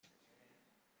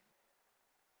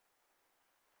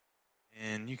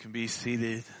And you can be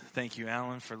seated. Thank you,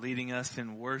 Alan, for leading us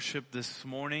in worship this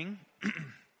morning.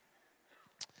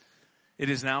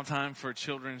 It is now time for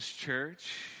Children's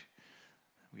Church.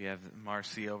 We have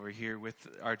Marcy over here with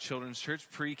our Children's Church,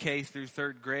 pre-K through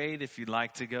third grade. If you'd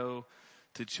like to go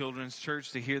to Children's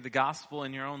Church to hear the gospel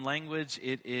in your own language,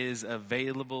 it is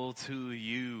available to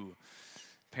you.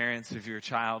 Parents, if your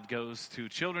child goes to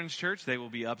Children's Church, they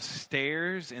will be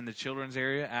upstairs in the children's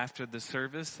area after the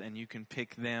service, and you can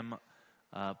pick them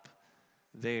up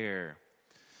there.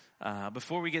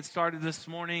 Before we get started this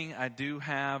morning, I do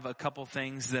have a couple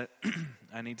things that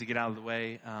I need to get out of the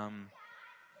way.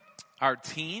 Our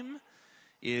team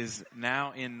is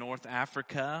now in North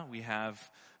Africa. We have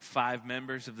 5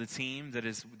 members of the team that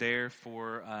is there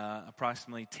for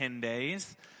approximately 10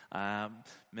 days,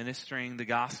 ministering the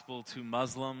gospel to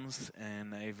Muslims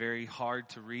in a very hard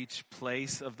to reach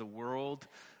place of the world.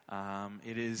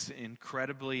 It is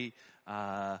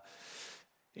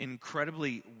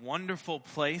incredibly wonderful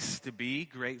place to be.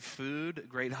 Great food,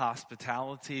 great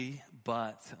hospitality,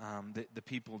 but the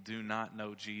people do not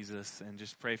know Jesus. And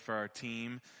just pray for our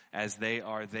team as they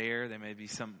are there. They may be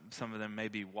some of them may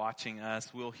be watching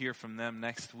us. We'll hear from them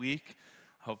next week.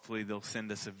 Hopefully they'll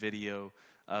send us a video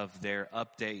of their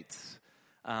updates.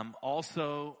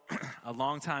 Also, a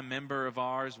longtime member of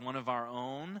ours, one of our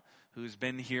own, who's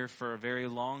been here for a very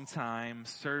long time,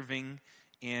 serving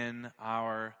in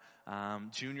our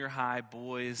junior high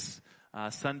boys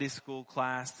Sunday school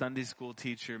class, Sunday school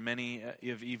teacher. Many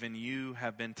of even you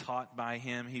have been taught by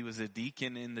him. He was a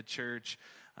deacon in the church.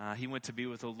 He went to be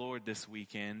with the Lord this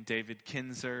weekend, David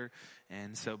Kinzer.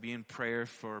 And so be in prayer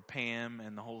for Pam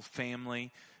and the whole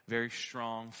family. Very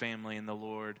strong family in the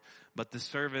Lord. But the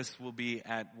service will be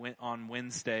on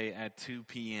Wednesday at 2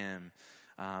 p.m.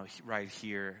 Right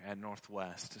here at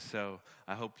Northwest. So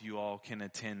I hope you all can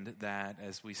attend that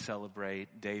as we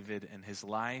celebrate David and his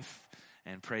life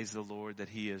and praise the Lord that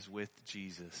he is with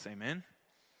Jesus. Amen.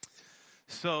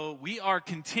 So we are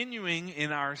continuing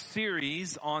in our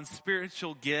series on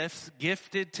spiritual gifts.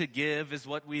 Gifted to Give is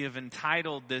what we have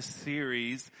entitled this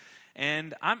series.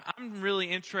 And I'm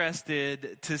really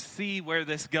interested to see where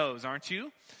this goes, aren't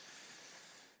you?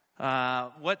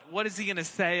 What is he going to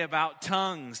say about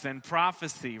tongues and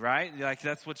prophecy, right? Like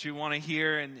that's what you want to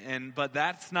hear, but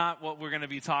that's not what we're going to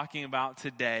be talking about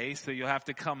today. So you'll have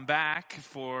to come back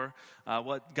for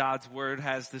what God's Word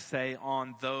has to say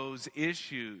on those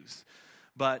issues.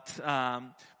 But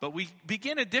we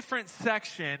begin a different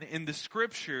section in the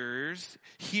Scriptures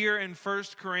here in 1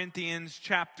 Corinthians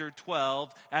chapter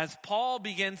 12 as Paul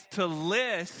begins to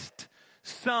list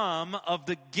some of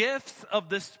the gifts of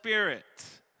the Spirit.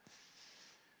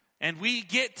 And we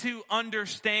get to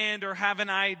understand or have an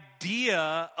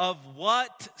idea of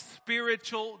what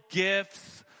spiritual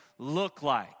gifts look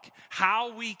like.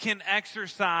 How we can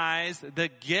exercise the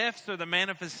gifts or the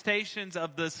manifestations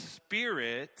of the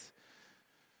Spirit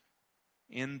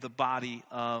in the body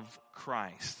of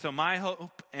Christ. So my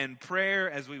hope and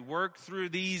prayer as we work through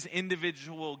these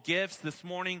individual gifts this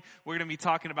morning, we're going to be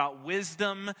talking about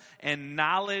wisdom and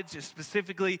knowledge,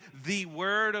 specifically the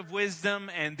word of wisdom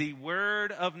and the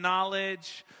word of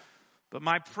knowledge. But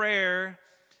my prayer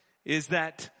is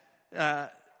that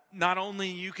not only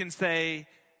you can say,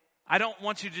 I don't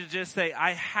want you to just say,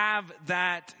 I have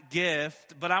that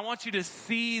gift, but I want you to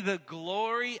see the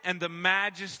glory and the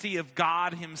majesty of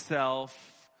God Himself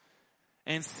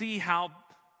and see how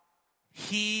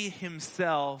He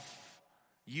Himself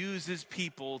uses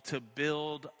people to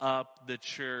build up the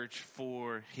church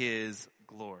for His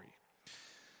glory.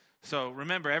 So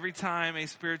remember, every time a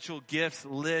spiritual gifts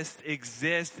list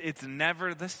exists, it's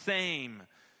never the same.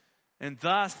 And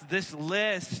thus, this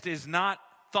list is not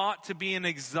thought to be an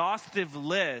exhaustive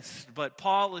list, but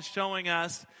Paul is showing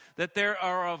us that there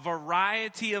are a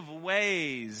variety of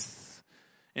ways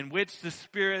in which the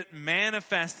Spirit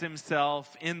manifests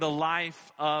Himself in the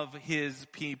life of His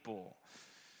people.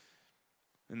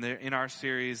 And in our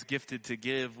series, Gifted to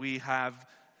Give, we have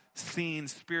seen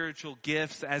spiritual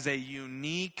gifts as a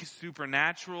unique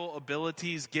supernatural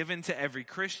abilities given to every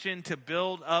Christian to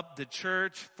build up the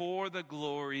church for the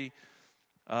glory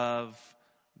of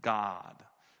God.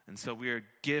 And so we are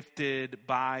gifted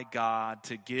by God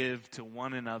to give to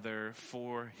one another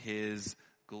for His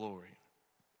glory.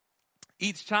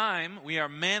 Each time we are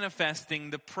manifesting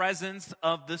the presence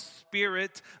of the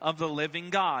Spirit of the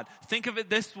living God. Think of it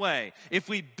this way. If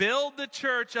we build the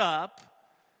church up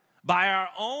by our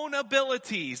own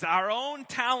abilities, our own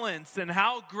talents, and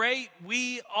how great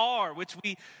we are, which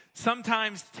we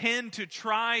sometimes tend to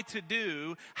try to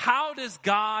do, how does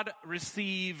God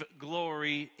receive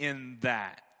glory in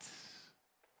that?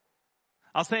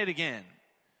 I'll say it again.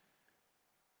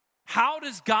 How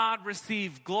does God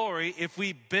receive glory if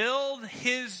we build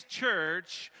his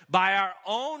church by our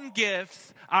own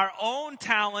gifts, our own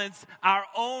talents, our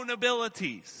own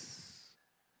abilities?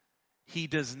 He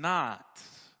does not.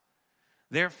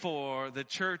 Therefore, the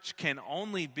church can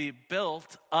only be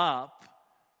built up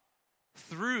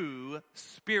through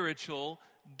spiritual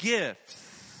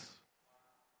gifts.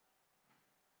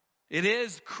 It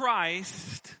is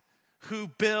Christ who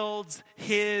builds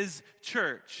his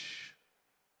church.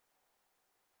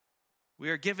 We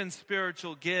are given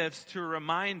spiritual gifts to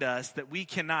remind us that we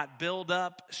cannot build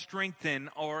up,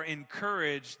 strengthen, or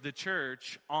encourage the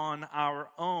church on our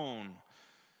own.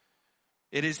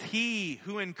 It is he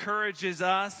who encourages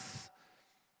us,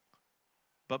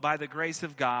 but by the grace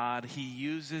of God, he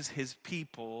uses his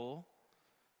people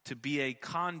to be a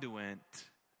conduit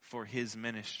for his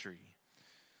ministry.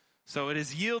 So it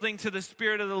is yielding to the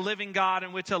Spirit of the living God,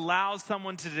 in which allows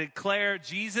someone to declare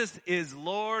Jesus is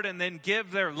Lord and then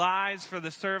give their lives for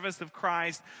the service of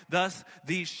Christ. Thus,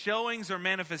 these showings or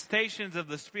manifestations of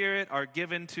the Spirit are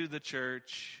given to the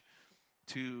church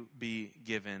to be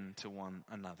given to one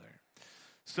another.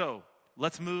 So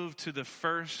let's move to the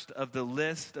first of the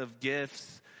list of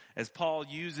gifts, as Paul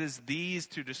uses these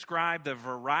to describe the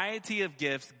variety of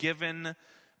gifts given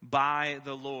by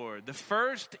the Lord. The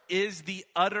first is the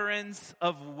utterance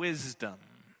of wisdom,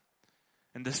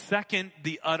 and the second,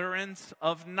 the utterance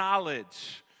of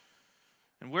knowledge.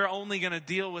 And we're only going to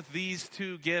deal with these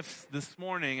two gifts this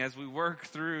morning as we work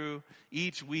through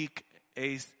each week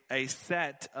a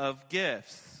set of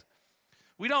gifts.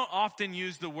 We don't often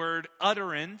use the word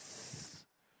utterance,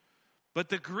 but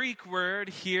the Greek word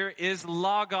here is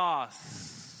logos,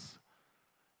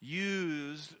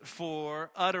 used for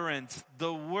utterance,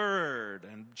 the word.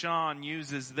 And John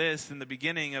uses this in the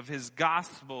beginning of his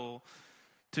gospel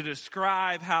to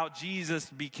describe how Jesus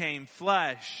became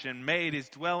flesh and made his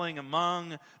dwelling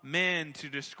among men. To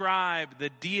describe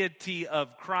the deity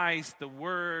of Christ, the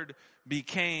word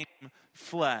became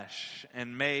flesh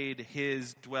and made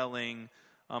his dwelling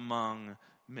among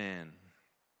men.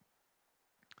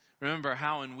 Remember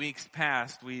how in weeks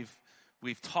past we've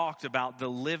talked about the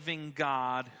living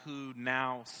God who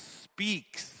now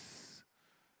speaks,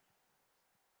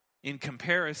 in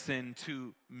comparison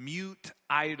to mute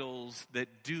idols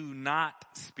that do not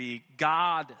speak.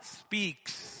 God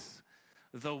speaks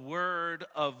the word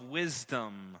of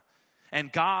wisdom,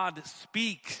 and God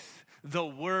speaks the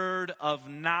word of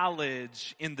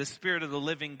knowledge in the Spirit of the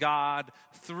living God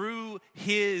through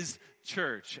his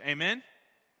church. Amen?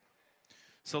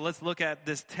 So let's look at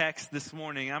this text this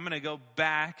morning. I'm going to go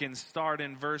back and start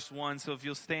in verse 1. So if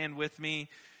you'll stand with me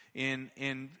in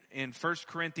 1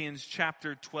 Corinthians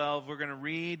chapter 12, we're going to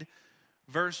read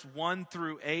verse 1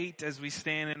 through 8 as we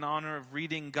stand in honor of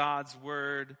reading God's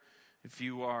word, if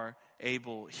you are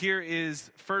able. Here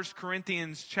is 1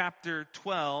 Corinthians chapter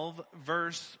 12,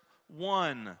 verse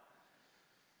 1.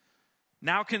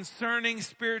 Now concerning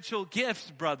spiritual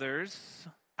gifts, brothers,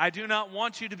 I do not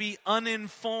want you to be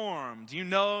uninformed. You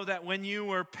know that when you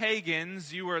were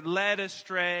pagans, you were led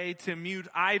astray to mute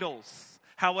idols.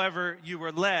 However, you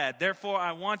were led. Therefore,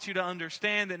 I want you to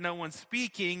understand that no one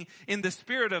speaking in the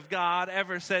Spirit of God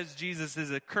ever says Jesus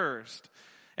is accursed.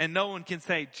 And no one can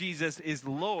say Jesus is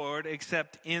Lord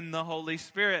except in the Holy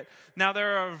Spirit. Now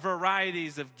there are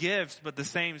varieties of gifts, but the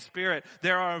same Spirit.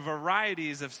 There are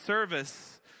varieties of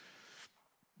service,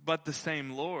 but the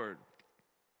same Lord.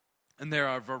 And there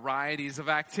are varieties of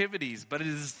activities, but it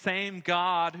is the same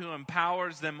God who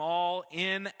empowers them all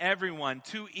in everyone.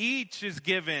 To each is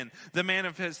given the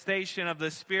manifestation of the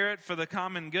Spirit for the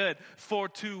common good. For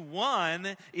to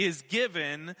one is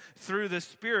given through the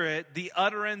Spirit the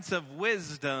utterance of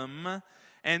wisdom,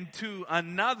 and to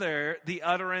another the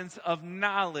utterance of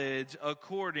knowledge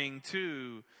according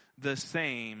to the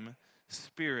same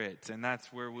Spirit. And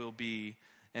that's where we'll be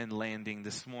and landing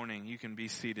this morning. You can be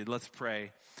seated. Let's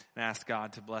pray and ask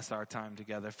God to bless our time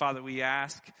together. Father, we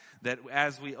ask that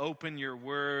as we open your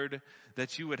word,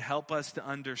 that you would help us to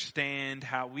understand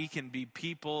how we can be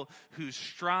people who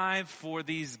strive for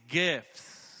these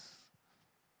gifts,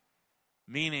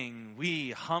 meaning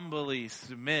we humbly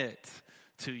submit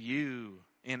to you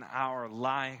in our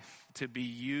life to be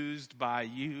used by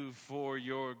you for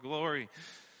your glory.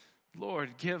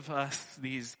 Lord, give us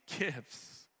these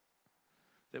gifts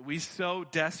that we so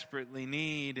desperately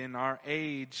need in our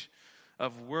age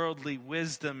of worldly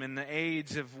wisdom, in the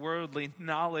age of worldly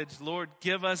knowledge. Lord,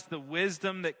 give us the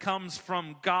wisdom that comes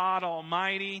from God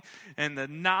Almighty and the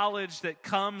knowledge that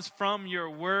comes from your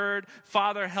word.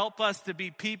 Father, help us to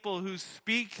be people who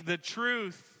speak the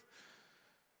truth.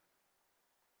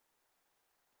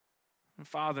 And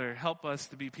Father, help us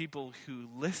to be people who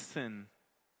listen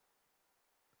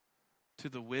to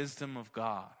the wisdom of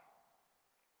God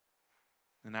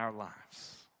in our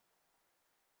lives.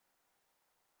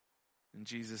 In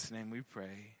Jesus' name we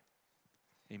pray.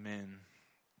 Amen.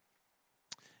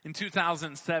 In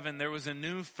 2007, there was a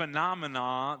new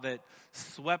phenomenon that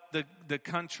swept the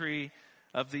country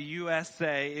of the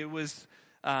USA. It was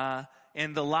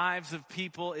in the lives of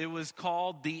people. It was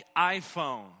called the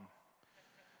iPhone.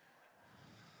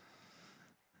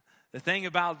 The thing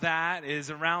about that is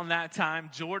around that time,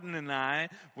 Jordan and I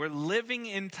were living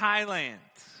in Thailand.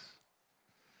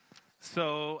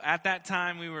 So at that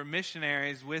time, we were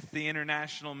missionaries with the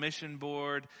International Mission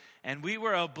Board, and we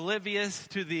were oblivious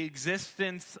to the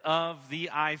existence of the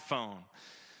iPhone.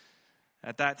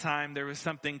 At that time, there was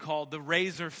something called the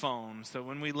Razor phone. So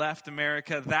when we left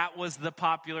America, that was the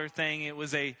popular thing. It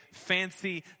was a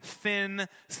fancy, thin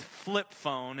flip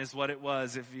phone is what it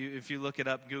was. If you look it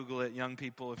up, Google it, young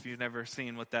people, if you've never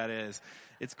seen what that is.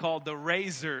 It's called the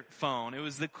Razor phone. It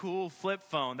was the cool flip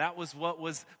phone. That was what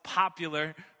was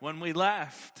popular when we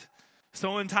left.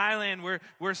 So in Thailand,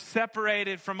 we're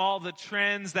separated from all the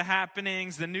trends, the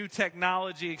happenings, the new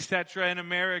technology, etc. in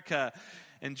America.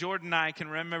 And Jordan and I can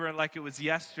remember it like it was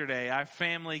yesterday. Our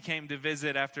family came to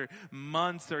visit after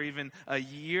months or even a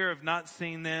year of not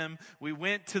seeing them. We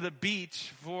went to the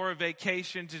beach for a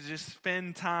vacation to just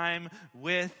spend time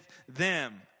with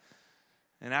them.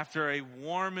 And after a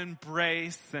warm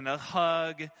embrace and a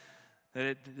hug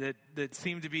that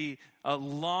seemed to be a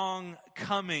long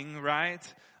coming,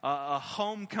 right? A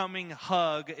homecoming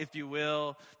hug, if you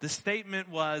will. The statement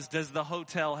was, does the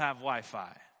hotel have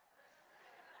Wi-Fi?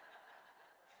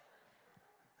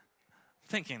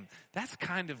 Thinking, that's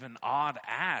kind of an odd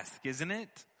ask, isn't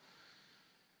it?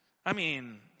 I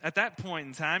mean, at that point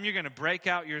in time, you're going to break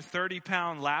out your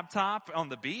 30-pound laptop on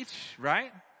the beach,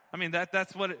 right? I mean,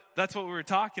 that's what we were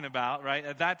talking about, right?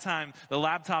 At that time, the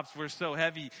laptops were so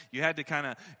heavy, you had to kind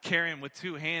of carry them with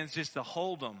two hands just to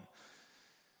hold them.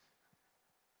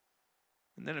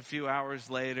 And then a few hours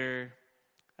later,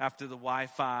 after the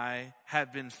Wi-Fi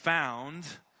had been found,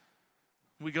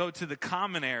 we go to the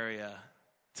common area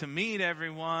to meet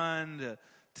everyone,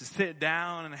 to sit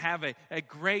down and have a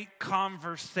great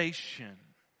conversation.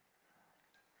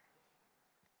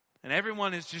 And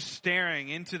everyone is just staring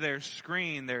into their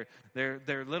screen, their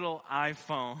little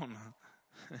iPhone.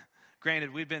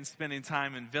 Granted, we've been spending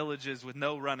time in villages with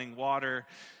no running water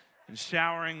and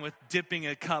showering with dipping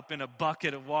a cup in a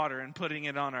bucket of water and putting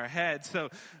it on our head. So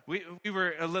we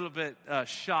were a little bit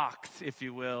shocked, if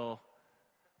you will,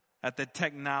 at the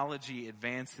technology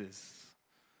advances.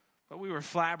 But we were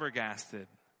flabbergasted.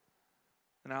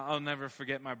 And I'll never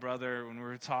forget my brother when we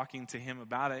were talking to him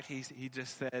about it. He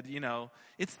just said,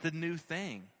 it's the new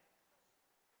thing.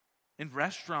 In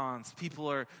restaurants, people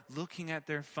are looking at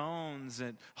their phones.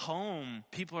 At home,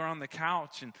 people are on the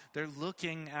couch and they're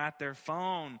looking at their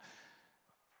phone.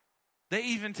 They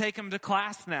even take them to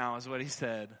class now, is what he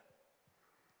said.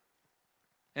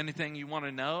 Anything you want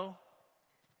to know?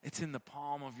 It's in the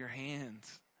palm of your hand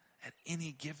at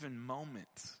any given moment.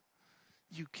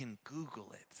 You can Google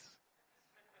it.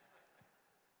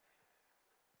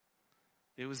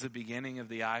 It was the beginning of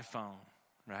the iPhone,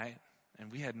 right?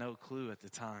 And we had no clue at the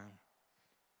time.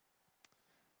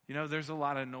 There's a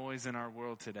lot of noise in our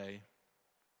world today.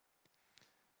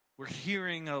 We're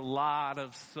hearing a lot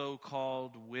of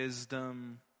so-called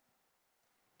wisdom,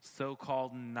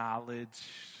 so-called knowledge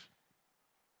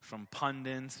from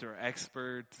pundits or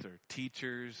experts or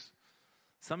teachers.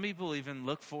 Some people even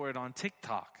look for it on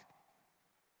TikTok.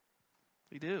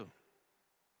 We do.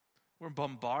 We're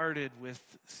bombarded with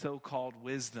so-called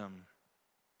wisdom.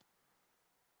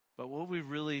 But what we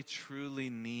really truly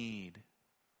need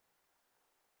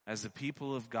as a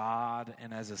people of God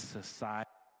and as a society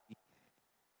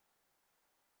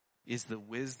is the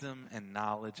wisdom and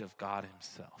knowledge of God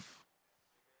Himself.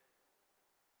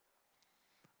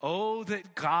 Oh,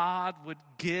 that God would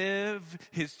give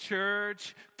His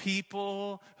church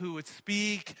people who would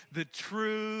speak the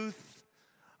truth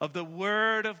of the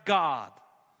Word of God,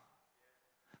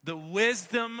 the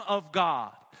wisdom of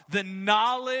God, the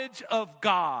knowledge of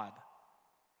God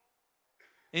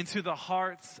into the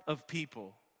hearts of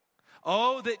people.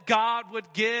 Oh, that God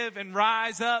would give and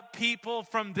rise up people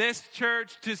from this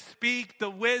church to speak the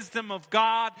wisdom of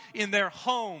God in their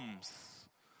homes.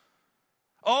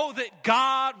 Oh, that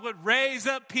God would raise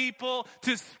up people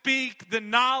to speak the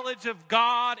knowledge of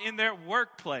God in their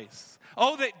workplace.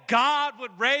 Oh, that God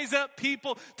would raise up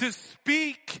people to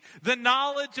speak the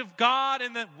knowledge of God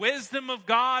and the wisdom of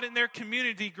God in their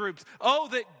community groups. Oh,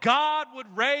 that God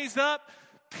would raise up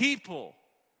people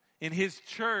in his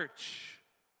church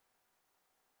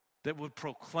that would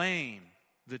proclaim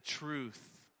the truth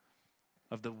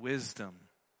of the wisdom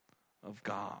of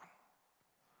God,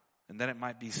 and that it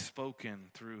might be spoken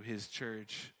through his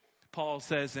church. Paul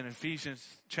says in Ephesians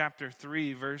chapter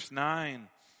 3, verse 9,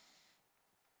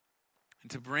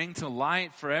 and to bring to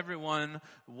light for everyone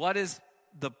what is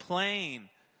the plan.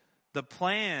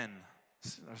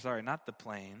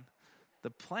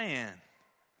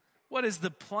 What is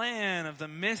the plan of the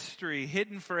mystery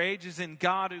hidden for ages in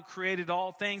God who created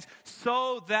all things,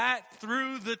 so that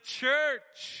through the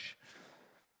church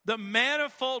the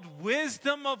manifold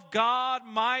wisdom of God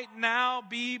might now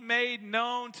be made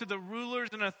known to the rulers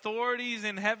and authorities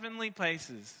in heavenly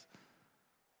places.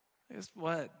 Guess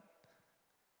what?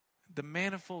 The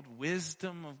manifold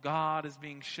wisdom of God is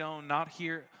being shown not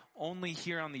only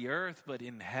here on the earth, but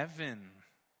in heaven.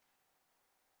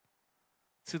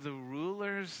 To the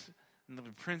rulers and the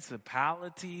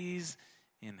principalities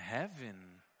in heaven.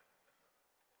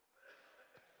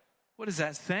 What is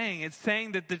that saying? It's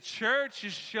saying that the church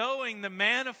is showing the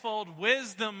manifold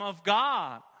wisdom of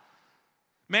God.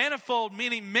 Manifold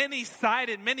meaning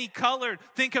many-sided, many-colored.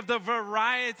 Think of the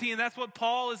variety, and that's what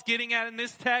Paul is getting at in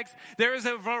this text. There is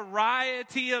a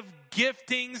variety of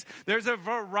giftings. There's a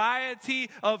variety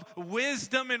of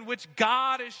wisdom in which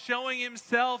God is showing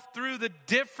himself through the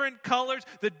different colors,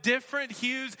 the different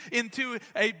hues, into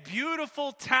a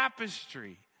beautiful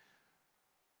tapestry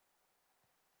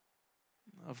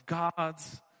of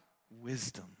God's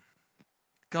wisdom.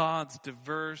 God's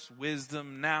diverse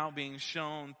wisdom now being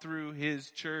shown through his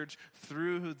church,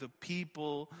 through the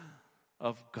people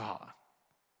of God.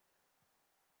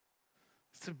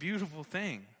 It's a beautiful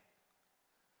thing.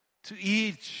 To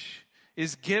each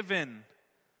is given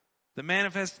the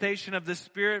manifestation of the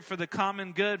Spirit for the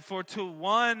common good. For to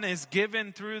one is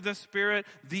given through the Spirit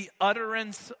the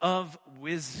utterance of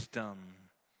wisdom,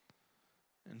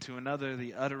 and to another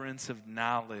the utterance of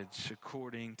knowledge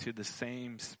according to the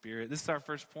same Spirit. This is our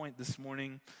first point this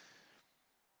morning.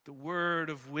 The word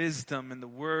of wisdom and the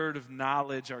word of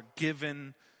knowledge are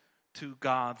given to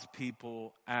God's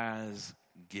people as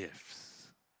gifts.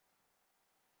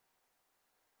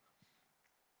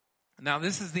 Now,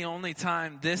 this is the only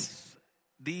time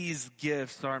these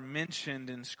gifts are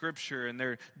mentioned in Scripture, and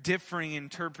there are differing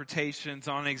interpretations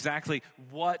on exactly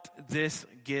what this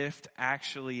gift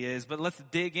actually is. But let's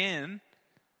dig in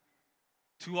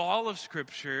to all of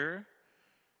Scripture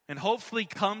and hopefully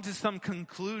come to some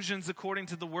conclusions according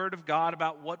to the Word of God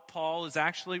about what Paul is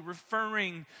actually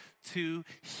referring to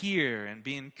here, and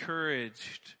be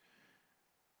encouraged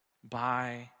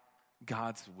by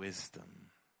God's wisdom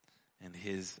and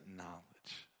his knowledge.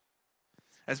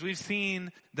 As we've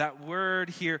seen, that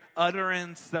word here,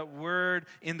 utterance, that word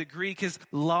in the Greek is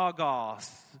logos,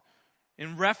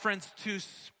 in reference to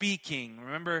speaking.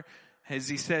 Remember, as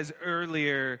he says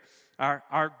earlier,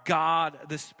 our God,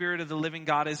 the Spirit of the living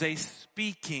God, is a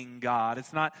speaking God.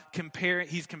 It's not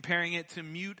he's comparing it to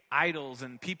mute idols,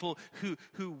 and people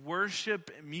who worship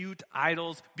mute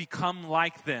idols become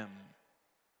like them,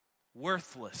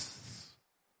 worthless.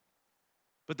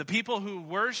 But the people who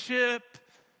worship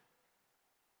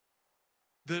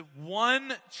the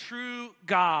one true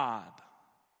God,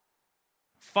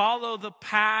 follow the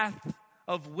path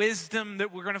of wisdom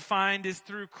that we're going to find is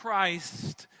through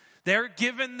Christ. They're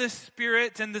given the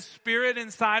Spirit, and the Spirit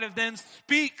inside of them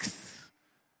speaks.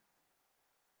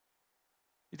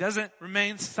 He doesn't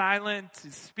remain silent.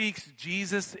 He speaks.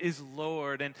 Jesus is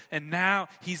Lord. And now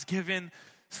he's given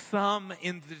some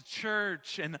in the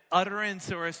church an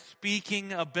utterance or a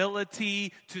speaking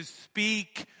ability to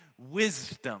speak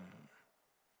wisdom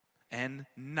and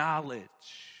knowledge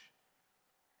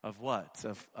of what?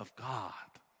 Of God.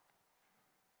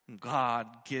 God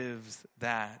gives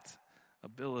that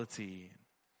ability.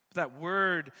 That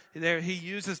word there, he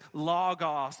uses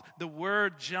logos. The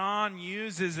word John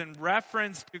uses in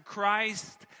reference to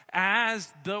Christ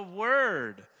as the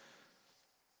Word.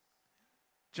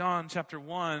 John chapter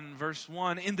 1, verse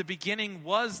 1, in the beginning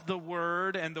was the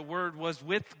Word, and the Word was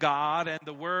with God, and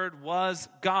the Word was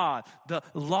God. The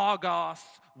Logos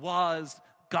was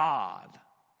God.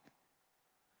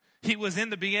 He was in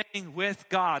the beginning with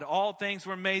God. All things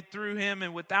were made through him,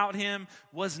 and without him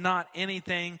was not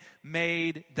anything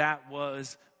made that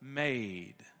was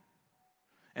made.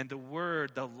 And the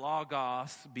Word, the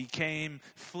Logos, became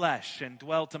flesh and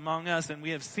dwelt among us, and we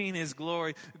have seen his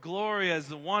glory. Glory as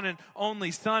the one and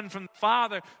only Son from the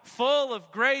Father, full of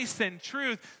grace and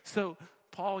truth. So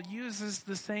Paul uses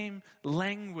the same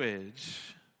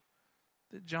language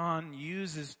that John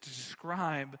uses to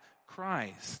describe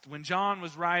Christ. When John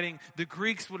was writing, the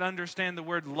Greeks would understand the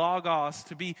word logos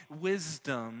to be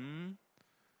wisdom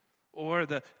or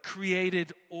the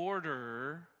created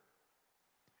order.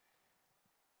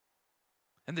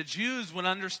 And the Jews would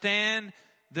understand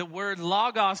the word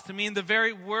logos to mean the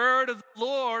very word of the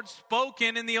Lord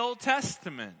spoken in the Old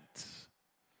Testament.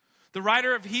 The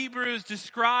writer of Hebrews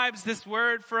describes this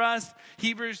word for us.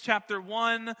 Hebrews chapter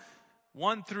 1,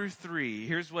 1 through 3.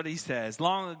 Here's what he says.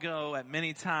 Long ago, at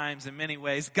many times, in many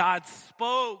ways, God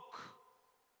spoke.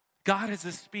 God is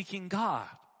a speaking God.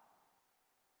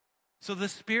 So the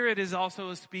Spirit is also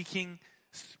a speaking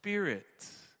Spirit.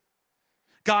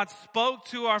 God spoke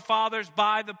to our fathers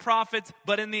by the prophets,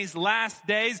 but in these last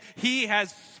days, He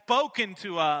has spoken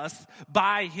to us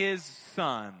by His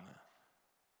Son,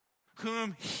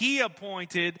 whom He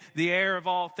appointed the heir of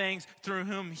all things, through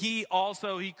whom He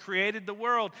created the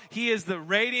world. He is the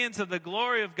radiance of the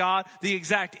glory of God, the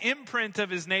exact imprint of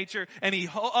His nature, and He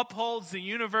upholds the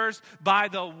universe by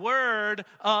the word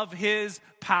of His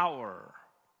power.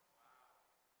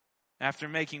 After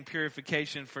making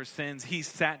purification for sins, He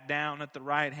sat down at the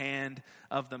right hand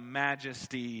of the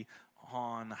Majesty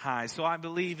on high. So I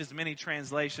believe, as many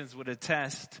translations would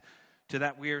attest to,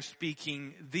 that we are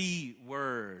speaking the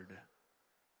word,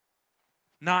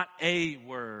 not a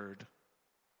word.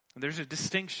 There's a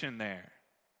distinction there.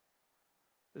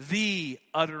 The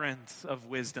utterance of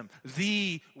wisdom,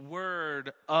 the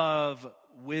word of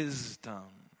wisdom.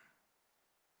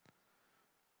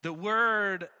 The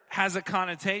word has a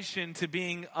connotation to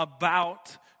being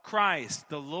about Christ.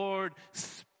 The Lord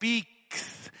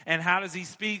speaks. And how does He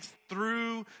speak?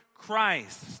 Through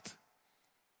Christ.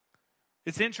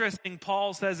 It's interesting,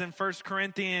 Paul says in 1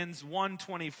 Corinthians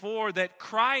 1:24 that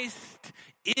Christ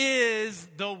is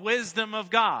the wisdom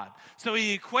of God. So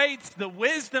he equates the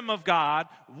wisdom of God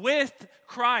with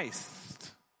Christ.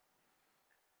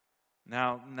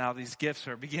 Now these gifts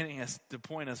are beginning to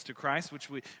point us to Christ, which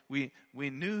we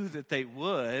knew that they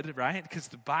would, right? Because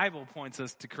the Bible points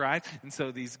us to Christ. And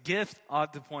so these gifts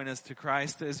ought to point us to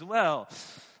Christ as well,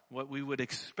 what we would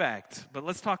expect. But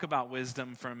let's talk about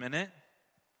wisdom for a minute.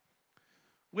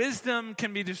 Wisdom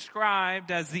can be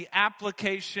described as the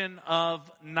application of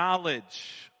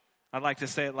knowledge. I'd like to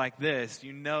say it like this.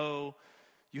 You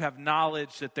have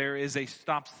knowledge that there is a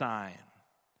stop sign.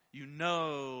 You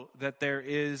know that there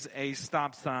is a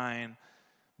stop sign,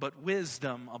 but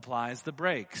wisdom applies the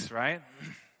brakes, right?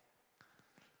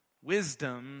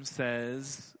 Wisdom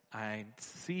says, I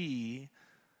see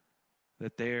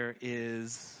that there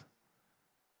is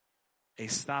a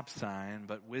stop sign,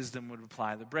 but wisdom would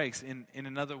apply the brakes. In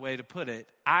another way to put it,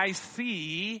 I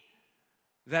see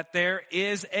that there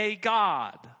is a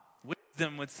God.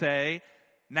 Wisdom would say,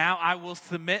 now I will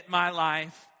submit my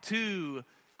life to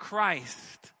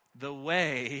Christ, the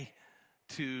way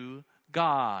to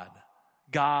God,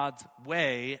 God's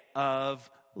way of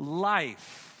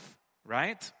life,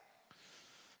 right?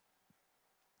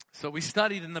 So we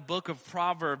studied in the book of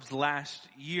Proverbs last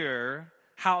year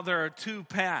how there are two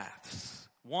paths.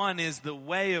 One is the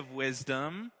way of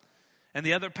wisdom, and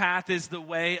the other path is the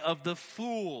way of the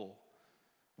fool.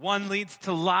 One leads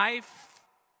to life,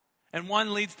 and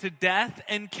one leads to death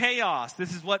and chaos.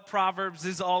 This is what Proverbs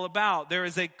is all about. There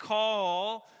is a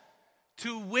call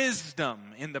to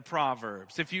wisdom in the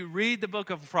Proverbs. If you read the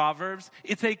book of Proverbs,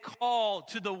 it's a call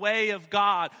to the way of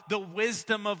God, the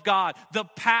wisdom of God, the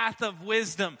path of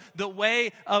wisdom, the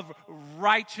way of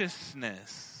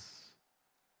righteousness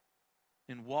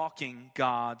in walking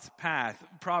God's path.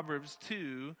 Proverbs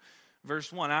 2,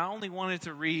 verse 1. I only wanted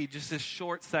to read just this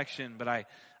short section, but I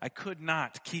could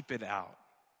not keep it out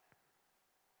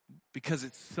because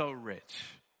it's so rich.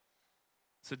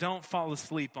 So don't fall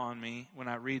asleep on me when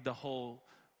I read the whole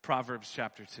Proverbs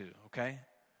chapter 2, okay?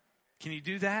 Can you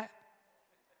do that?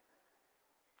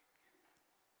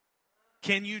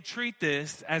 Can you treat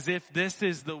this as if this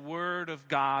is the word of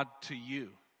God to you?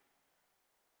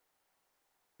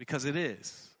 Because it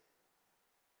is.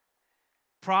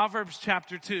 Proverbs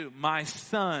chapter 2, my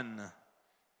son,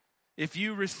 if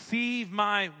you receive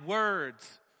my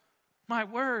words,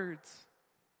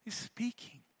 he's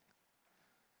speaking,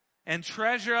 and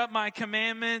treasure up my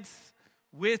commandments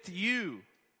with you,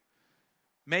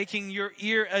 making your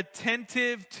ear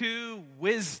attentive to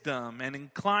wisdom and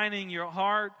inclining your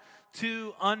heart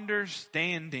to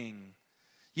understanding.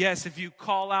 Yes, if you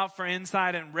call out for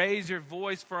insight and raise your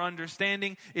voice for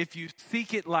understanding, if you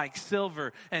seek it like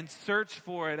silver and search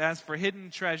for it as for hidden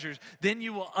treasures, then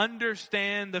you will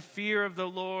understand the fear of the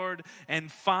Lord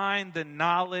and find the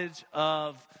knowledge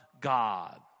of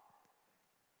God.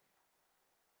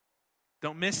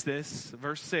 Don't miss this.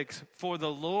 Verse 6, for the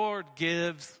Lord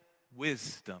gives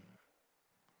wisdom.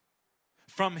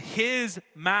 From his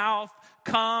mouth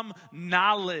come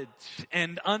knowledge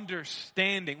and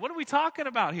understanding. What are we talking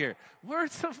about here?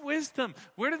 Words of wisdom.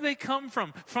 Where do they come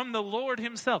from? From the Lord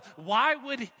himself. Why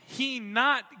would he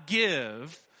not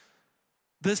give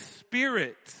the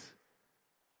Spirit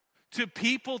to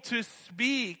people to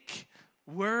speak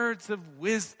words of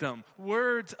wisdom,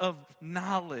 words of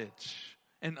knowledge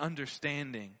and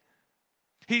understanding?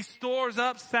 He stores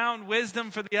up sound wisdom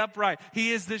for the upright.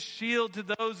 He is the shield to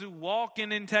those who walk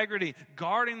in integrity,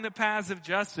 guarding the paths of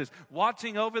justice,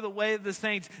 watching over the way of the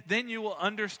saints. Then you will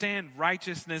understand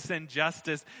righteousness and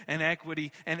justice and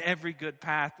equity and every good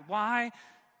path. Why?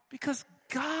 Because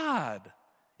God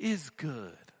is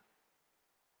good.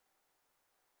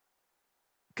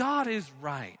 God is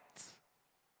right.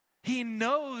 He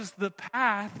knows the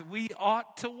path we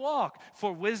ought to walk.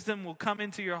 For wisdom will come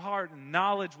into your heart, and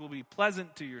knowledge will be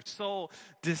pleasant to your soul.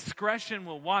 Discretion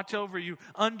will watch over you.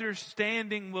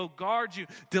 Understanding will guard you,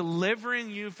 delivering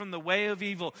you from the way of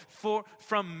evil. For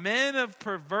from men of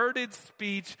perverted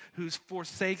speech, who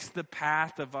forsakes the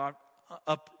path of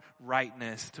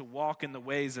uprightness, to walk in the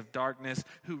ways of darkness,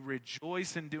 who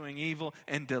rejoice in doing evil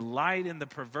and delight in the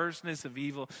perverseness of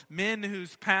evil. Men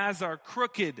whose paths are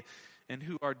crooked, and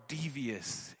who are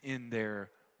devious in their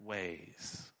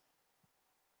ways.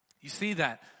 You see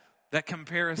that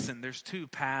comparison. There's two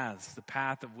paths, the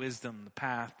path of wisdom, the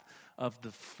path of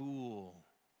the fool.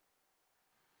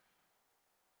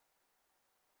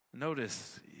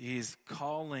 Notice he's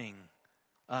calling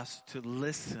us to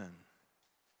listen.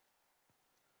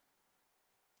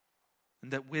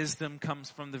 And that wisdom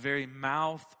comes from the very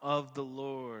mouth of the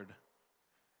Lord.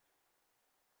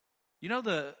 You know,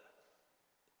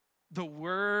 the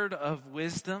word of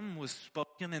wisdom was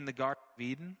spoken in the Garden of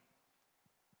Eden.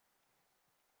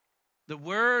 The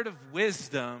word of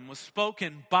wisdom was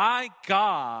spoken by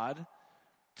God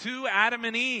to Adam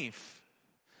and Eve,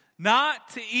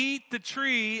 not to eat the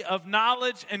tree of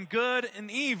knowledge and good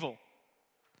and evil.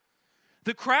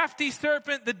 The crafty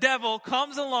serpent, the devil,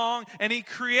 comes along and he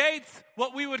creates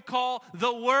what we would call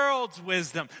the world's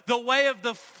wisdom, the way of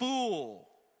the fool,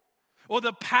 or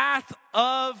the path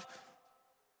of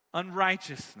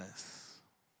unrighteousness.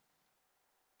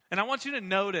 And I want you to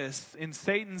notice in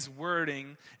Satan's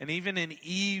wording and even in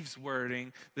Eve's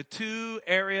wording, the two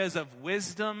areas of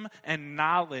wisdom and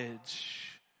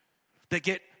knowledge that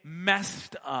get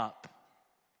messed up.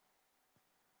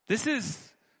 This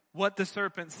is what the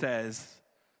serpent says.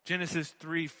 Genesis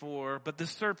 3:4. But the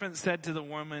serpent said to the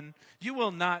woman, "You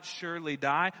will not surely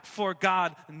die, for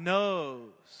God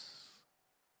knows."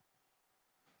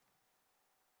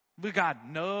 But God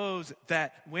knows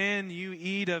that when you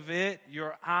eat of it,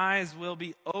 your eyes will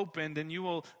be opened and you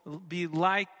will be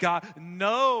like God,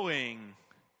 knowing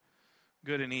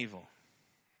good and evil.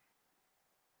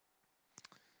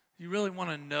 You really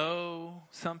want to know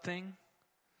something?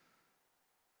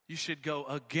 You should go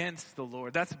against the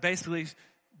Lord. That's basically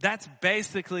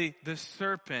the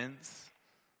serpent's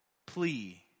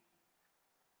plea.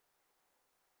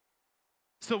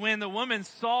 So when the woman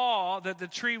saw that the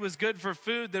tree was good for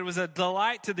food, there was a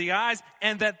delight to the eyes,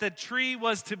 and that the tree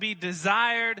was to be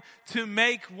desired to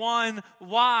make one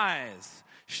wise,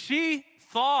 she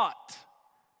thought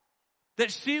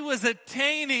that she was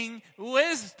attaining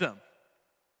wisdom.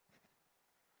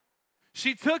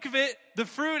 She took of it, the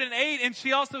fruit, and ate, and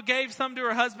she also gave some to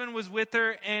her husband who was with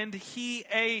her, and he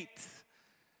ate.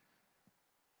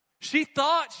 She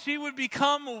thought she would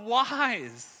become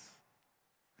wise.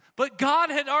 But God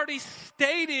had already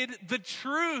stated the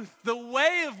truth, the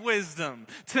way of wisdom,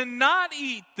 to not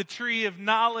eat the tree of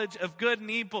knowledge of good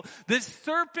and evil. The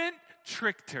serpent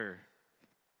tricked her.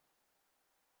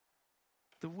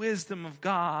 The wisdom of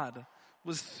God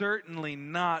was certainly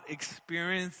not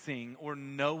experiencing or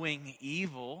knowing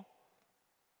evil.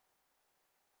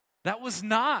 That was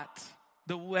not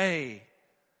the way.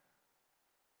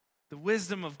 The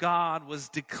wisdom of God was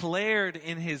declared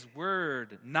in his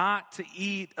word not to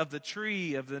eat of the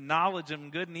tree of the knowledge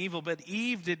of good and evil, but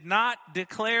Eve did not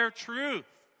declare truth.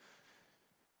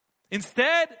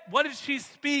 Instead, what did she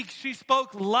speak? She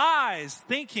spoke lies,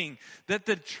 thinking that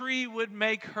the tree would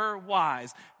make her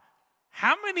wise.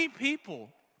 How many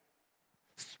people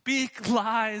speak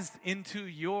lies into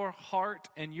your heart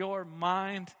and your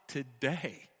mind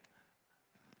today?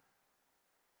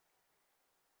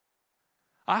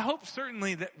 I hope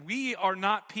certainly that we are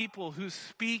not people who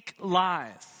speak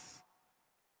lies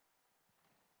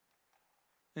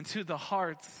into the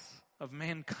hearts of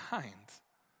mankind.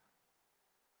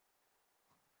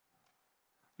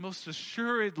 Most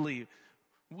assuredly,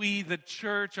 we, the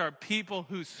church, are people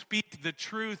who speak the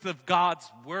truth of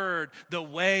God's word, the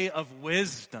way of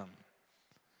wisdom.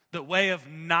 the way of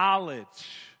knowledge.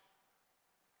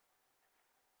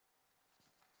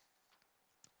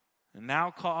 And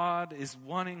now God is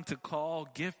wanting to call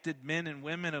gifted men and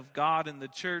women of God in the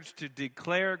church to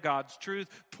declare God's truth,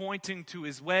 pointing to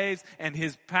his ways and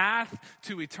his path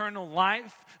to eternal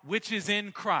life, which is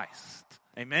in Christ.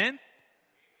 Amen?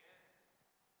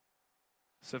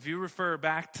 So if you refer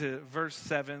back to verse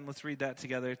 7, let's read that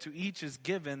together. To each is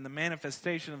given the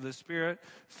manifestation of the Spirit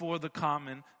for the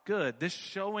common good. This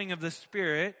showing of the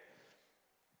Spirit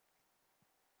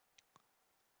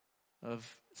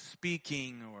of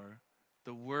speaking or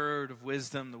the word of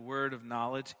wisdom, the word of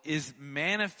knowledge, is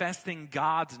manifesting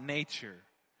God's nature.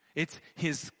 It's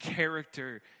his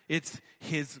character. It's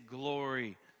his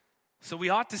glory. So we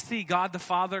ought to see God the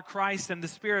Father, Christ, and the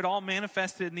Spirit all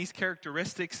manifested in these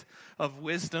characteristics of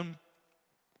wisdom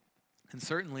and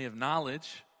certainly of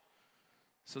knowledge.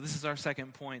 So this is our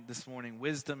second point this morning.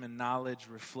 Wisdom and knowledge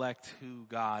reflect who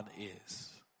God is.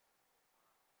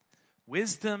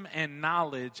 Wisdom and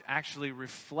knowledge actually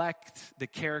reflect the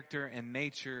character and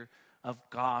nature of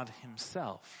God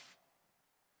himself.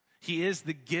 He is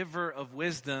the giver of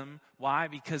wisdom. Why?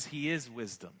 Because he is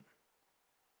wisdom.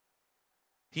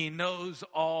 He knows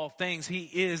all things. He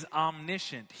is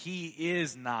omniscient. He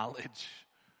is knowledge.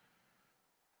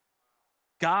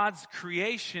 God's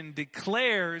creation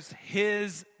declares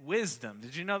his wisdom.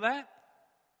 Did you know that?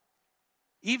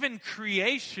 Even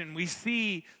creation, we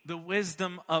see the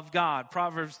wisdom of God.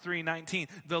 Proverbs 3:19.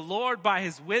 The Lord by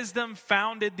his wisdom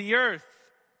founded the earth.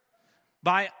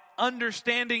 By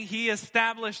understanding, he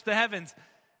established the heavens.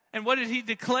 And what did he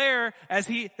declare as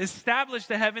he established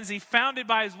the heavens? He founded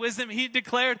by his wisdom. He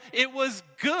declared it was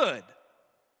good.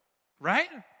 Right?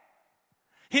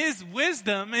 His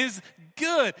wisdom is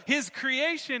good. His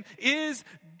creation is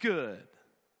good.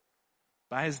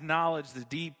 By his knowledge, the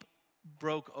deep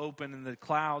broke open and the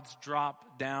clouds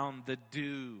dropped down the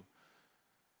dew.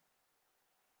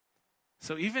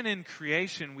 So even in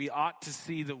creation, we ought to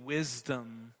see the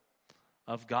wisdom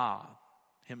of God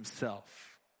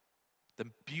himself. The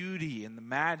beauty and the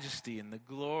majesty and the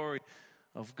glory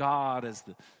of God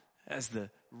as the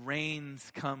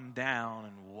rains come down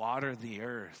and water the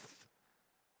earth.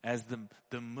 As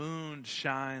the moon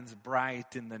shines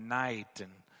bright in the night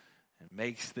and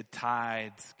makes the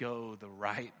tides go the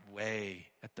right way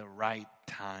at the right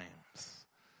times.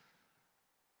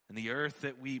 And the earth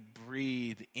that we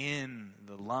breathe in,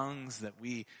 the lungs that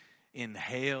we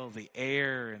inhale, the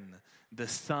air and the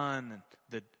sun, and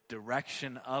the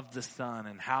direction of the sun,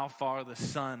 and how far the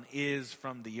sun is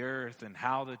from the earth, and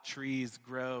how the trees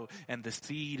grow, and the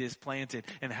seed is planted,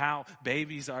 and how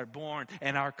babies are born,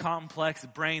 and our complex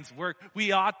brains work.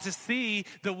 We ought to see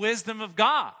the wisdom of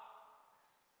God.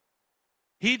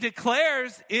 He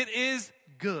declares it is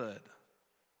good.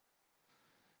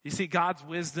 You see, God's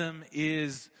wisdom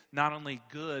is not only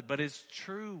good, but it's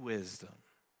true wisdom.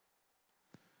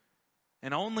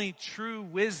 And only true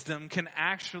wisdom can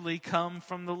actually come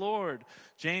from the Lord.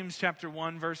 James chapter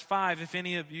 1 verse 5, if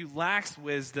any of you lacks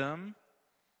wisdom,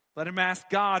 let him ask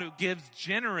God, who gives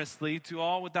generously to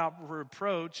all without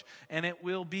reproach, and it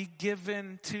will be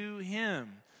given to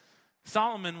him.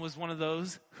 Solomon was one of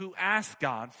those who asked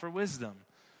God for wisdom.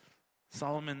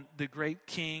 Solomon, the great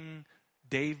king,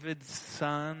 David's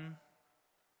son,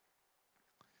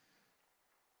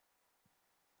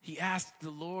 he asked the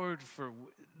Lord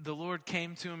the Lord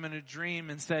came to him in a dream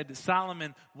and said,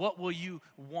 Solomon, what will you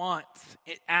want?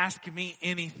 Ask me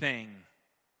anything.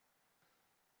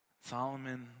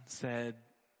 Solomon said,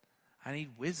 I need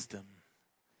wisdom.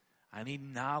 I need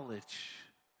knowledge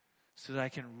so that I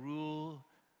can rule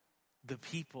the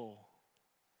people,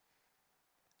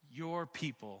 your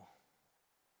people,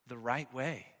 the right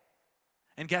way.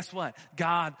 And guess what?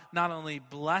 God not only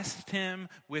blessed him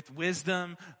with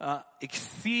wisdom,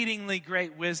 exceedingly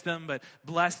great wisdom, but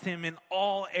blessed him in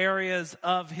all areas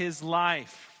of his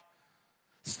life.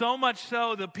 So much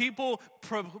so, the people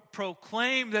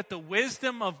proclaimed that the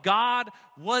wisdom of God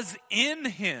was in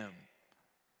him.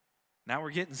 Now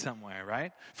we're getting somewhere,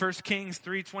 right? 1 Kings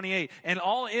 3:28. And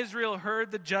all Israel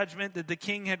heard the judgment that the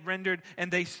king had rendered,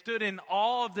 and they stood in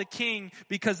awe of the king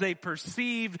because they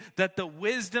perceived that the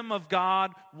wisdom of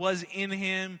God was in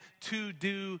him to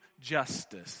do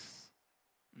justice.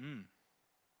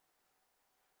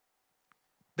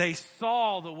 They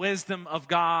saw the wisdom of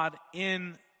God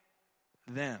in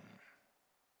them,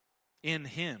 in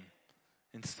him,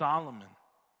 in Solomon.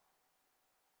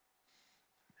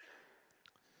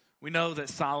 We know that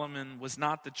Solomon was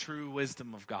not the true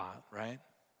wisdom of God, right?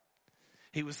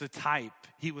 He was a type.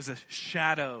 He was a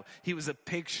shadow. He was a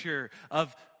picture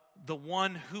of the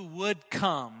one who would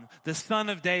come, the Son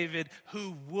of David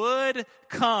who would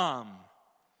come,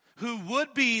 who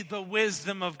would be the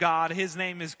wisdom of God. His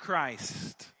name is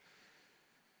Christ.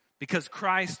 Because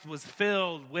Christ was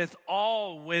filled with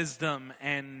all wisdom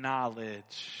and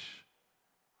knowledge.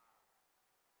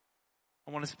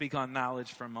 I want to speak on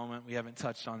knowledge for a moment. We haven't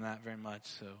touched on that very much,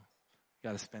 so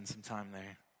got to spend some time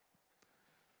there.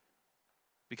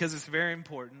 Because it's very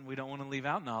important. We don't want to leave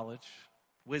out knowledge.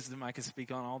 Wisdom I could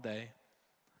speak on all day.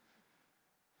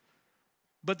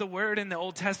 But the word in the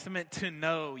Old Testament to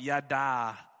know,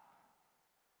 yada,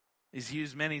 is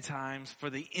used many times for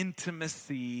the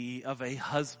intimacy of a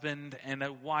husband and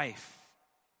a wife.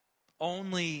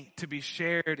 Only to be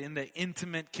shared in the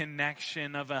intimate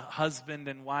connection of a husband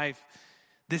and wife.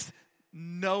 This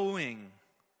knowing,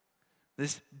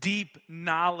 this deep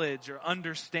knowledge or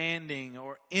understanding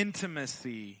or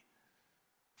intimacy.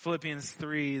 Philippians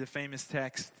 3, the famous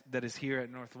text that is here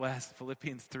at Northwest,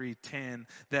 Philippians 3:10,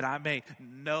 that I may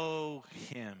know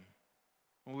him.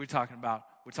 What we're talking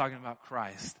about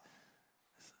Christ.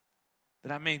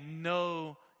 That I may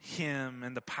know him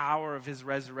and the power of his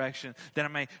resurrection, that I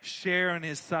may share in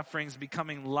his sufferings,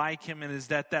 becoming like him in his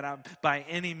death, that I, by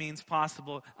any means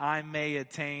possible, I may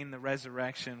attain the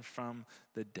resurrection from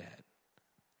the dead.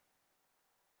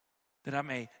 That I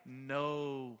may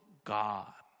know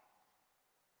God.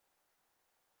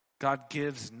 God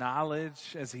gives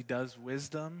knowledge as he does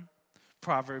wisdom.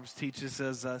 Proverbs teaches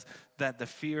us that the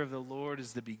fear of the Lord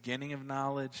is the beginning of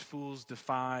knowledge. Fools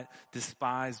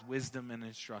despise wisdom and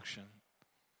instruction.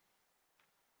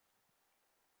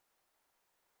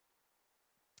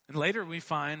 And later we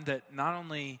find that not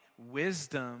only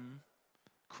wisdom,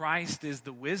 Christ is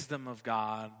the wisdom of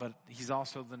God, but he's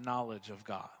also the knowledge of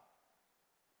God.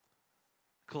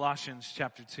 Colossians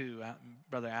chapter 2,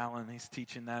 Brother Allen, he's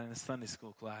teaching that in his Sunday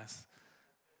school class.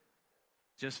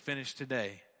 Just finished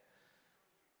today.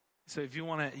 So if you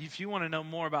want to know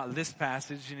more about this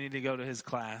passage, you need to go to his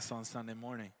class on Sunday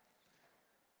morning.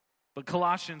 But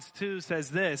Colossians 2 says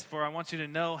this, for I want you to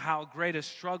know how great a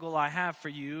struggle I have for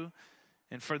you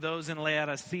and for those in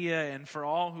Laodicea and for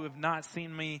all who have not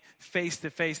seen me face to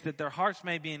face, that their hearts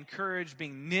may be encouraged,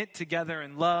 being knit together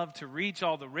in love, to reach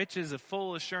all the riches of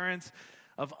full assurance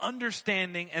of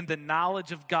understanding and the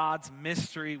knowledge of God's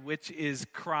mystery, which is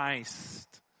Christ.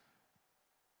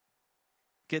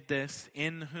 Get this,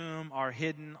 in whom are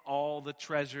hidden all the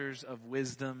treasures of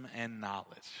wisdom and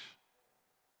knowledge.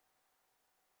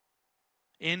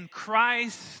 In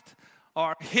Christ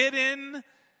are hidden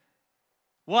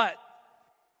what?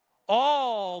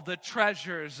 All the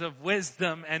treasures of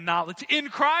wisdom and knowledge. In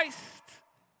Christ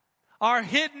are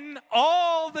hidden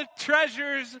all the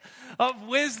treasures of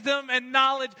wisdom and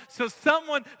knowledge. So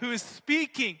someone who is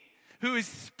speaking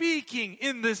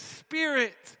in the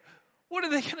Spirit, what are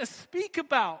they going to speak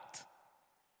about?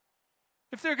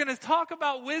 If they're going to talk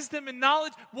about wisdom and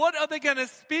knowledge, what are they going to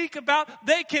speak about?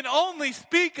 They can only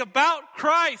speak about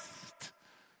Christ.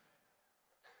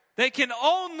 They can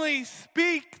only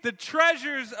speak the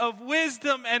treasures of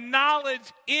wisdom and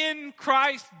knowledge in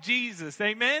Christ Jesus.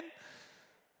 Amen?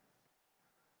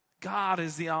 God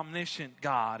is the omniscient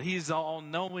God. He's the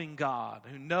all-knowing God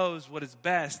who knows what is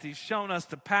best. He's shown us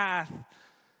the path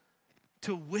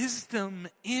to wisdom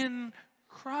in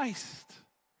Christ.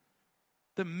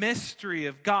 The mystery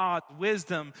of God's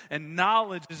wisdom and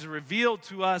knowledge is revealed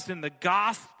to us in the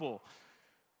gospel,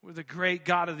 where the great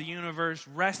God of the universe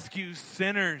rescues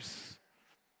sinners.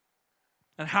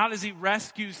 And how does he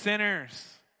rescue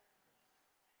sinners?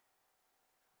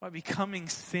 By becoming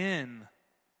sin.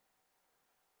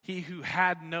 He who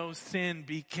had no sin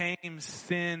became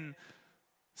sin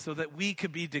so that we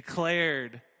could be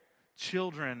declared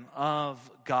children of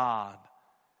God.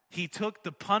 He took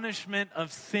the punishment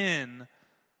of sin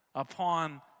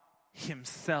upon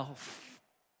himself.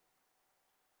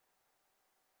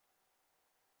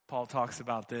 Paul talks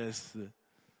about this,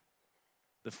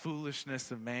 the foolishness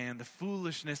of man, the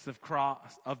foolishness of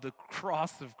the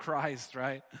cross of Christ,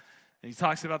 right? And he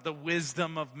talks about the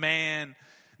wisdom of man.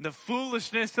 The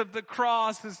foolishness of the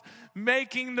cross is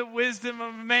making the wisdom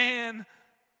of man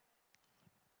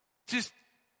just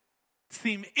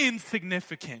seem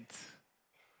insignificant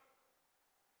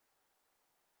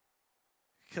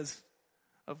because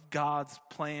of God's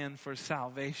plan for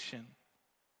salvation.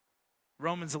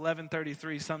 Romans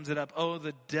 11:33 sums it up. Oh,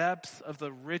 the depths of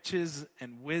the riches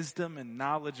and wisdom and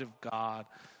knowledge of God.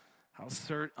 How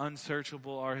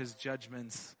unsearchable are his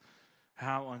judgments.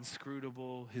 How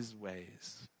inscrutable his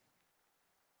ways.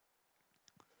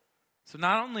 So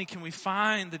not only can we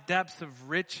find the depths of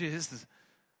riches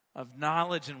of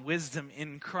knowledge and wisdom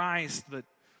in Christ, but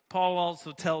Paul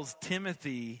also tells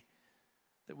Timothy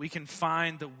that we can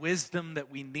find the wisdom that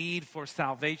we need for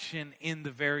salvation in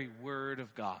the very Word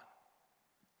of God.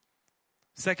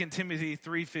 2 Timothy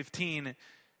 3:15,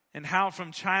 and how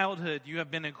from childhood you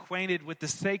have been acquainted with the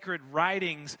sacred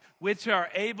writings, which are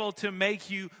able to make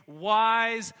you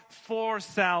wise for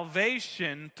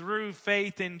salvation through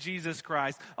faith in Jesus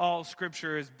Christ. All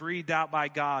Scripture is breathed out by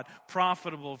God,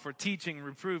 profitable for teaching,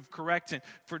 reproof, correction,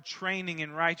 for training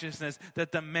in righteousness,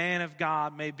 that the man of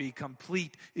God may be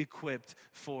complete, equipped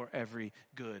for every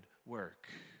good work.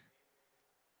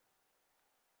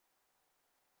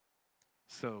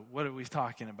 So what are we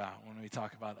talking about when we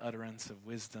talk about utterance of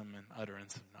wisdom and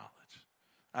utterance of knowledge?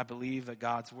 I believe that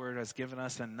God's Word has given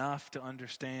us enough to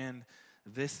understand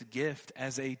this gift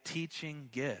as a teaching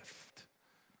gift.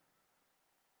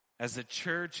 As the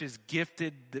church is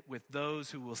gifted with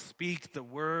those who will speak the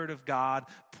Word of God,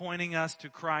 pointing us to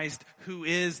Christ, who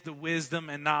is the wisdom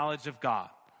and knowledge of God.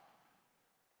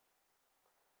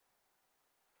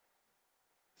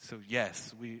 So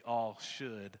yes, we all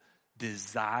should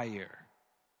desire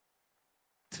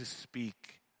to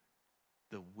speak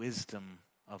the wisdom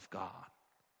of God,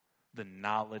 the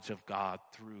knowledge of God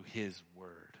through His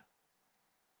Word,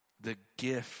 the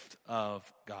gift of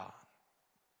God.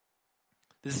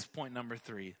 This is point number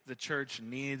 3. The church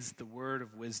needs the word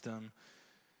of wisdom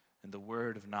and the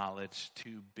word of knowledge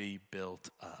to be built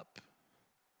up.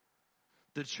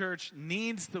 The church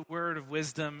needs the word of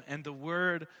wisdom and the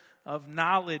word of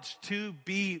knowledge to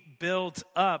be built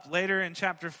up. Later in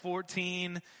chapter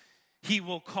 14,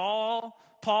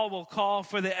 Paul will call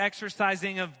for the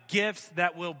exercising of gifts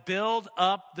that will build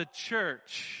up the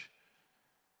church.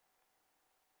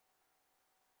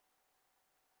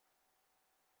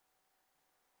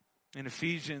 In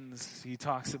Ephesians, he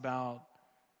talks about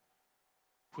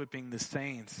equipping the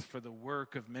saints for the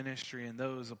work of ministry, and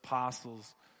those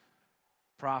apostles,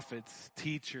 prophets,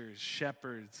 teachers,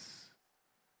 shepherds,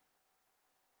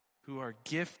 who are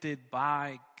gifted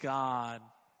by God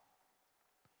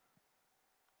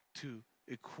to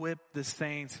equip the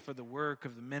saints for the work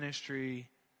of the ministry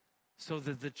so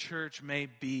that the church may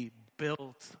be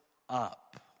built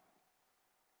up.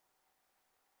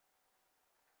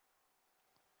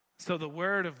 So the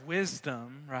word of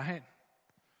wisdom, right,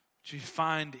 which you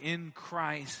find in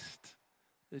Christ,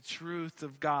 the truth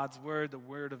of God's word, the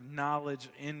word of knowledge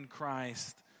in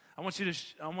Christ. I want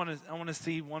to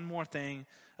see one more thing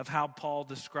of how Paul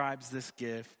describes this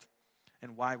gift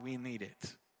and why we need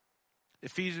it.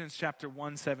 Ephesians chapter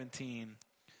 1:17,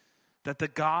 that the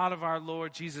God of our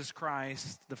Lord Jesus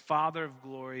Christ, the Father of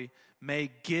glory,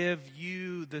 may give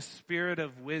you the spirit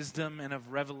of wisdom and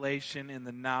of revelation in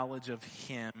the knowledge of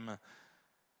Him,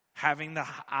 having the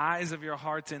eyes of your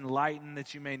hearts enlightened,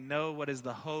 that you may know what is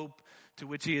the hope to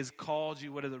which He has called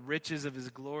you, what are the riches of His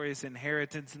glorious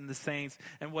inheritance in the saints,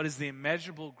 and what is the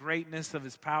immeasurable greatness of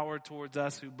His power towards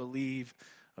us who believe,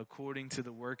 according to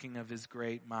the working of His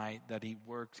great might that He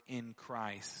worked in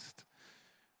Christ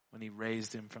when He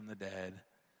raised Him from the dead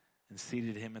and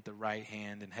seated Him at the right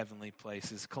hand in heavenly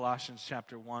places. Colossians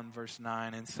chapter 1 verse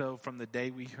 9, and so from the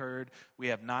day we heard, we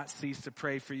have not ceased to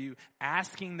pray for you,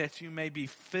 asking that you may be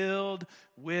filled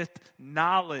with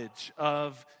knowledge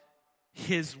of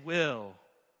His will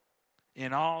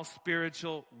in all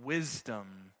spiritual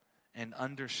wisdom and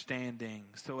understanding,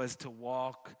 so as to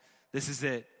walk. This is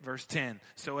it, verse 10.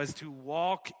 So as to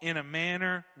walk in a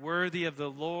manner worthy of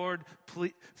the Lord,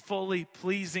 fully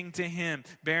pleasing to Him,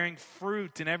 bearing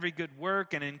fruit in every good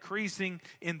work and increasing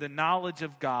in the knowledge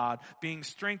of God, being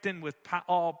strengthened with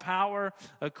all power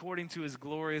according to His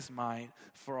glorious might,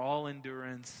 for all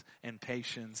endurance and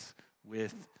patience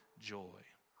with joy.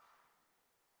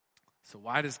 So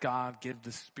why does God give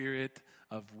the spirit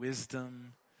of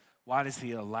wisdom? Why does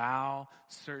He allow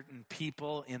certain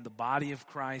people in the body of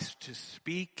Christ to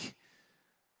speak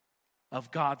of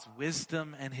God's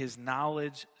wisdom and His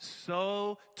knowledge,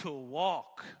 so to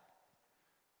walk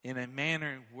in a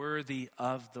manner worthy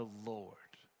of the Lord?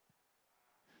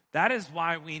 That is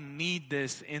why we need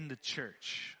this in the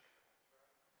church.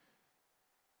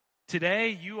 Today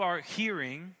you are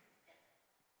hearing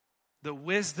the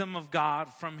wisdom of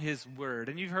God from His word.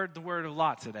 And you've heard the word a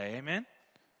lot today, amen?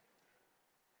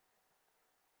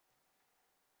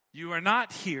 You are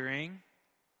not hearing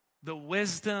the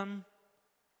wisdom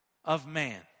of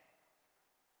man.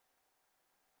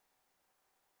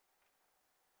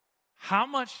 How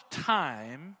much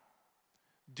time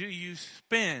do you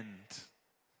spend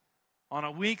on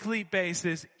a weekly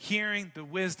basis hearing the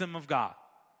wisdom of God?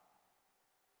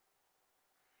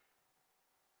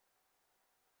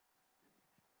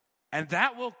 And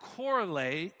that will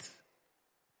correlate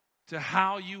to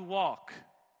how you walk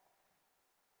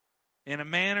in a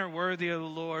manner worthy of the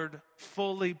Lord,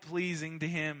 fully pleasing to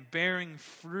Him, bearing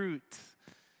fruit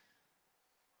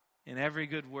in every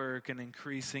good work and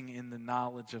increasing in the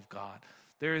knowledge of God.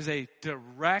 There is a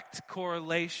direct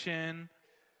correlation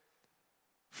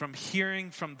from hearing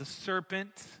from the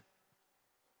serpent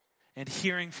and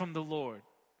hearing from the Lord.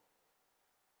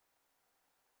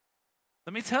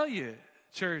 Let me tell you,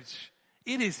 church,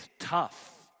 it is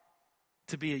tough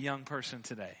to be a young person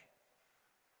today.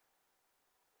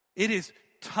 It is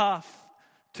tough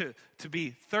to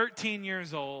be 13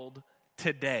 years old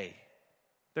today.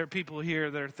 There are people here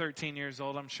that are 13 years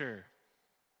old, I'm sure.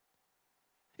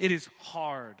 It is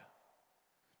hard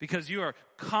because you are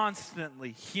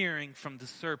constantly hearing from the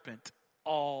serpent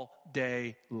all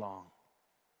day long.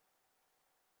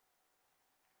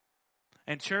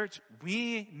 And church,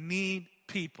 we need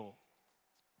people,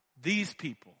 these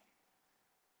people,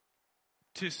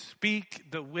 to speak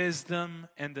the wisdom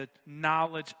and the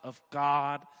knowledge of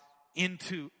God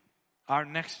into our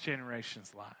next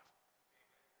generation's life.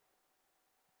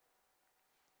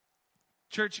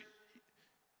 Church,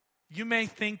 you may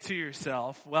think to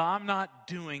yourself, well, I'm not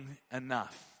doing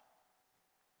enough.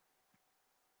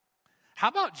 How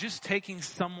about just taking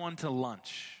someone to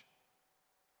lunch?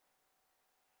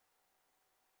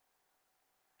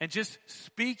 And just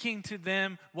speaking to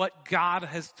them what God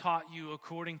has taught you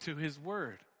according to His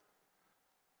Word.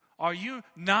 Are you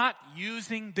not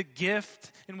using the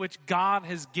gift in which God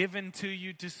has given to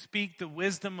you to speak the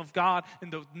wisdom of God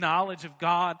and the knowledge of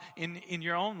God in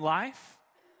your own life?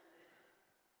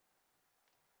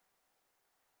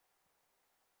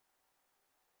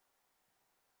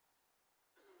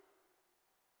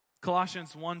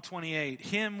 Colossians 1:28,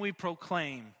 Him we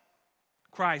proclaim,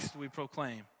 Christ we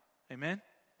proclaim. Amen?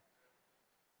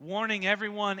 Warning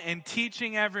everyone and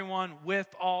teaching everyone with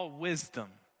all wisdom.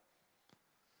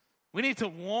 We need to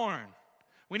warn.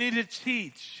 We need to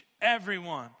teach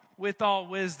everyone with all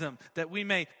wisdom that we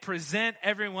may present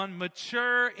everyone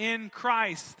mature in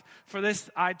Christ. For this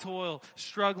I toil,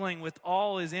 struggling with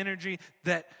all His energy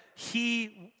that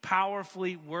He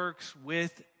powerfully works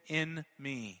within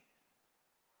me.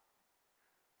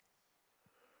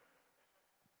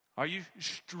 Are you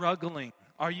struggling?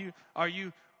 Are you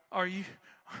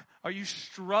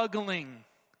struggling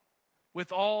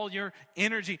with all your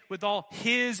energy, with all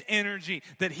His energy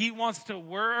that He wants to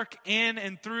work in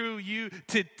and through you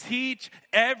to teach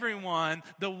everyone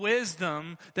the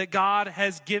wisdom that God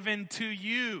has given to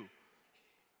you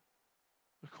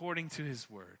according to His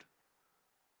Word?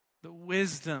 The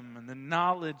wisdom and the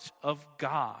knowledge of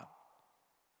God.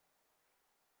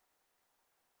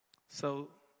 So,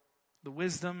 the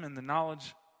wisdom and the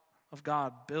knowledge of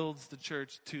God builds the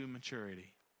church to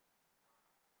maturity.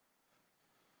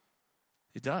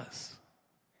 It does.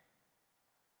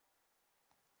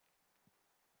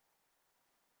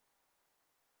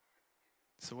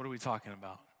 So what are we talking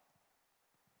about?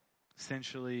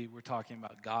 Essentially, we're talking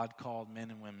about God-called men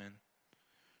and women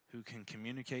who can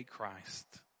communicate Christ,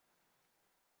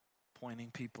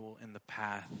 pointing people in the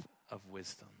path of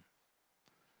wisdom,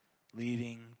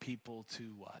 leading people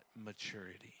to what?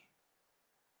 Maturity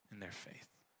in their faith.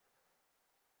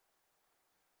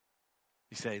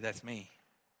 You say, that's me.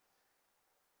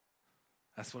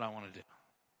 That's what I want to do.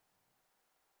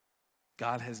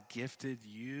 God has gifted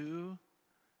you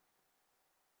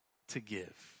to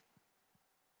give.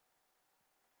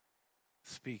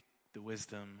 Speak the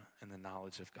wisdom and the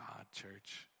knowledge of God,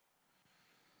 church.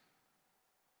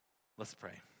 Let's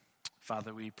pray.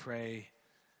 Father, we pray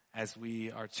as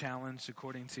we are challenged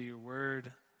according to your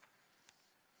word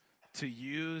to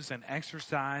use and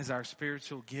exercise our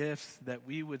spiritual gifts, that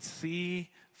we would see,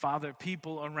 Father,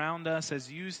 people around us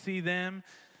as you see them.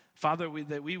 Father,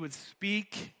 that we would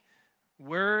speak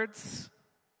words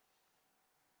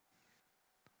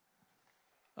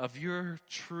of your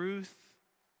truth,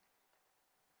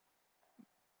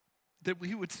 that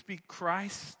we would speak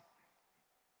Christ,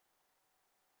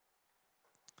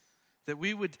 that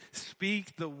we would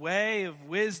speak the way of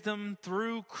wisdom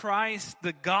through Christ,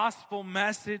 the gospel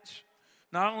message,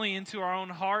 not only into our own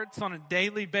hearts on a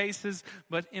daily basis,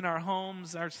 but in our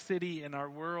homes, our city, and our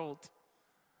world.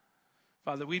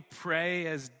 Father, we pray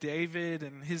as David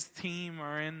and his team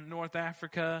are in North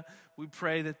Africa, we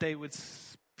pray that they would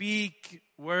speak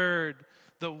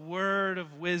the word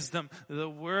of wisdom, the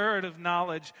word of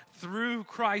knowledge through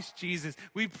Christ Jesus.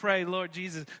 We pray, Lord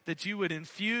Jesus, that you would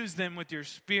infuse them with your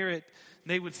Spirit.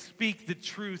 They would speak the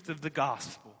truth of the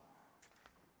gospel.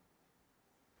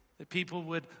 That people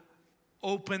would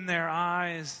open their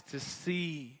eyes to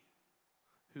see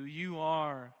who you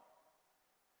are.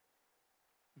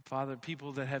 And Father,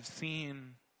 people that have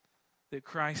seen that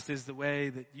Christ is the way,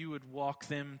 that you would walk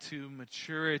them to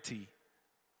maturity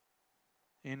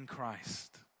in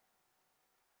Christ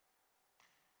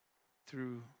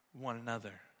through one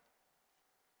another.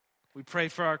 We pray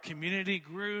for our community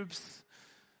groups,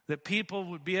 that people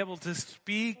would be able to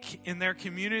speak in their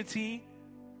community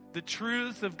the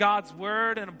truth of God's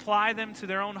word and apply them to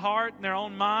their own heart and their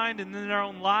own mind and in their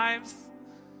own lives.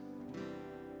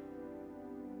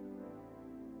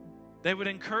 They would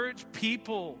encourage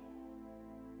people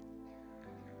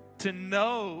to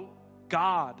know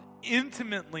God,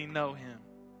 intimately know Him.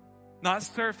 Not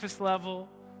surface level,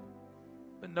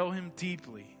 but know Him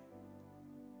deeply.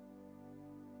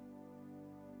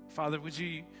 Father, would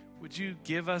you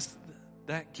give us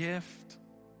that gift?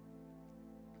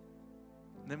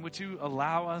 And then would you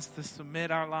allow us to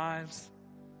submit our lives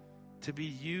to be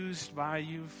used by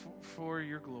you for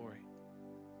your glory?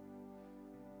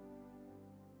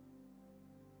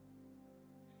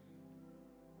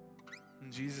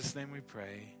 In Jesus' name we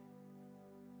pray.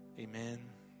 Amen.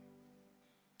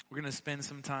 We're going to spend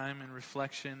some time in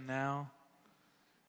reflection now.